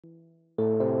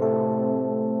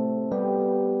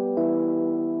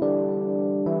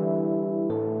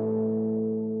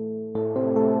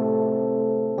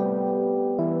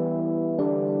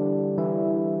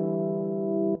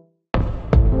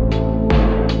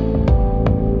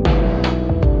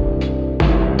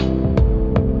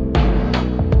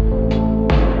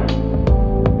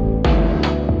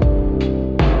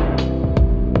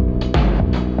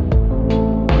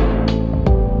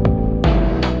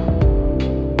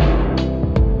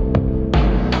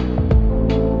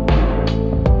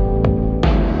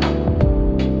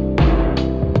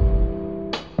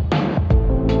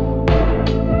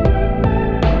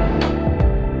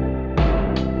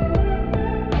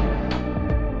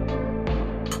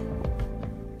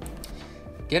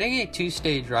Getting a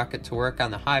two-stage rocket to work on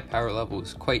the high power level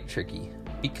is quite tricky.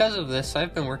 Because of this,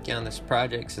 I've been working on this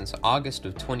project since August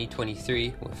of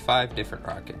 2023 with 5 different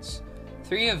rockets.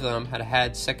 3 of them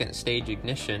had second stage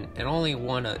ignition, and only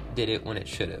one did it when it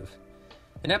should have.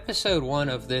 In episode 1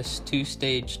 of this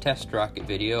 2-stage test rocket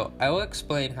video, I will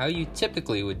explain how you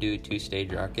typically would do a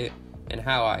 2-stage rocket, and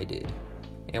how I did,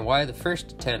 and why the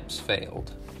first attempts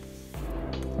failed.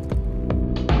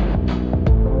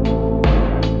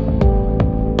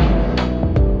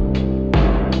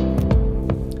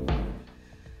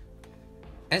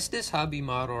 Estes Hobby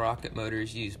model rocket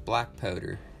motors use black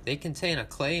powder. They contain a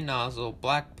clay nozzle,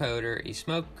 black powder, a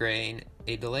smoke grain,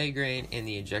 a delay grain, and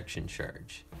the ejection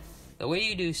charge. The way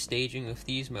you do staging with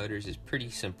these motors is pretty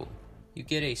simple. You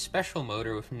get a special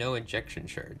motor with no ejection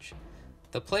charge.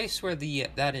 The place where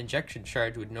that injection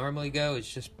charge would normally go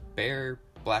is just bare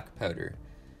black powder.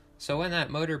 So when that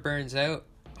motor burns out,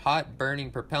 hot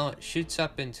burning propellant shoots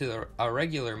up into a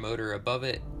regular motor above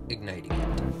it, igniting it.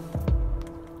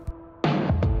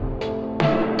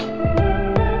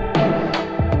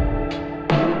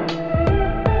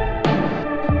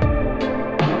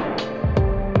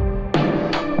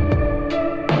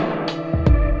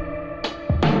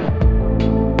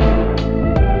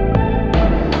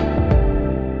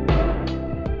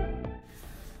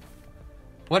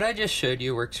 What I just showed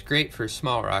you works great for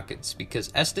small rockets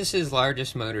because Estes'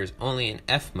 largest motor is only an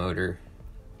F motor.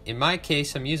 In my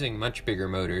case, I'm using much bigger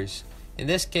motors. In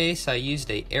this case, I used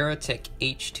a Aerotech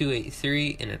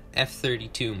H283 and an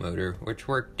F32 motor, which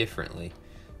work differently.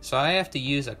 So I have to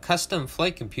use a custom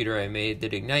flight computer I made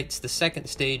that ignites the second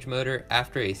stage motor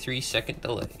after a 3-second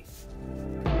delay.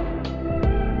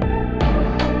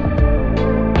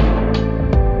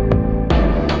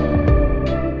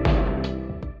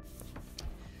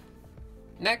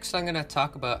 Next, I'm going to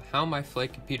talk about how my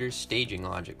flight computer's staging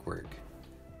logic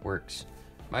works.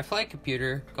 My flight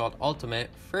computer, called Ultimate,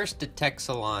 first detects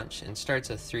a launch and starts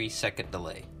a 3-second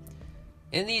delay.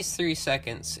 In these 3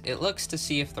 seconds, it looks to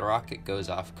see if the rocket goes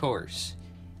off course.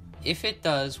 If it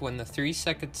does, when the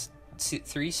 3-second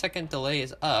delay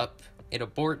is up, it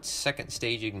aborts second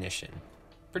stage ignition.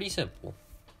 Pretty simple.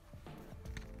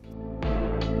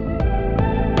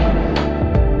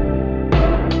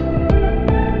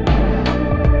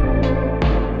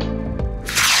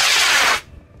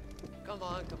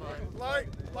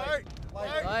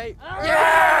 Light.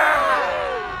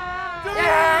 Yeah!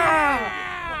 Yeah!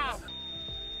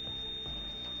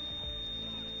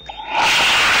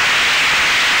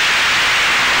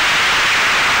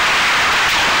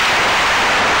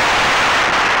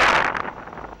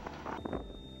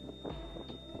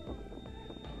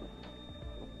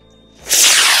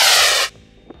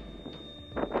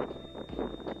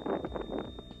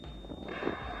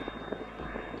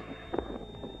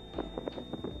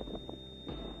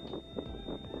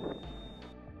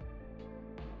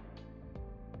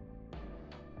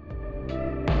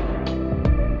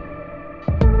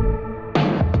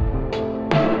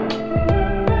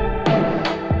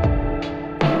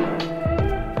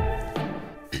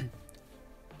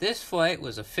 This flight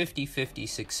was a 50-50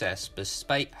 success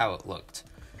despite how it looked.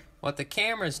 What the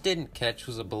cameras didn't catch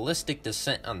was a ballistic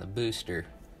descent on the booster.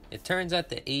 It turns out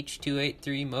the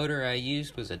H283 motor I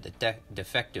used was a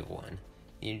defective one.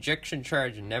 The injection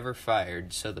charge never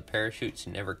fired, so the parachutes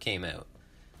never came out.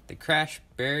 The crash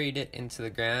buried it into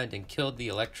the ground and killed the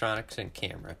electronics and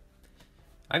camera.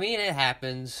 I mean, it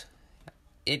happens.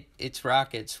 It's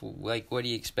rockets, like, what do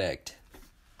you expect?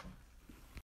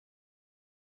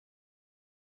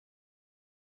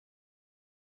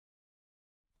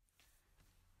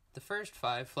 The first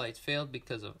 5 flights failed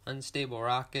because of unstable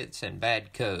rockets and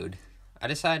bad code. I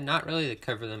decided not really to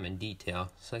cover them in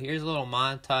detail, so here's a little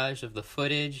montage of the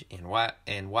footage and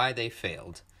why they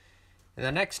failed. In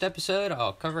the next episode,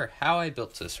 I'll cover how I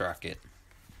built this rocket.